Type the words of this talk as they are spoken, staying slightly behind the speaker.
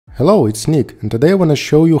Hello, it's Nick, and today I want to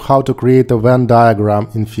show you how to create a Venn diagram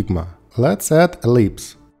in Figma. Let's add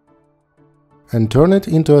ellipse and turn it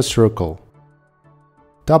into a circle.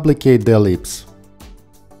 Duplicate the ellipse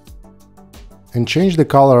and change the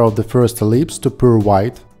color of the first ellipse to pure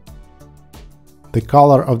white. The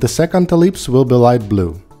color of the second ellipse will be light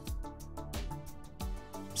blue.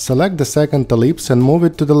 Select the second ellipse and move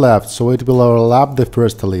it to the left so it will overlap the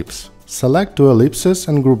first ellipse. Select two ellipses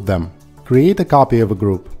and group them. Create a copy of a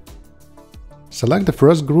group. Select the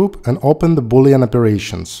first group and open the Boolean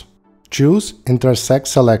operations. Choose Intersect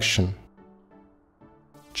Selection.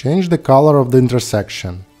 Change the color of the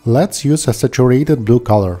intersection. Let's use a saturated blue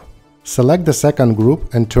color. Select the second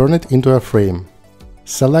group and turn it into a frame.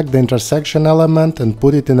 Select the intersection element and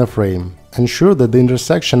put it in a frame. Ensure that the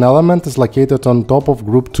intersection element is located on top of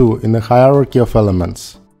group 2 in the hierarchy of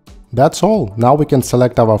elements. That's all. Now we can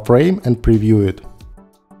select our frame and preview it.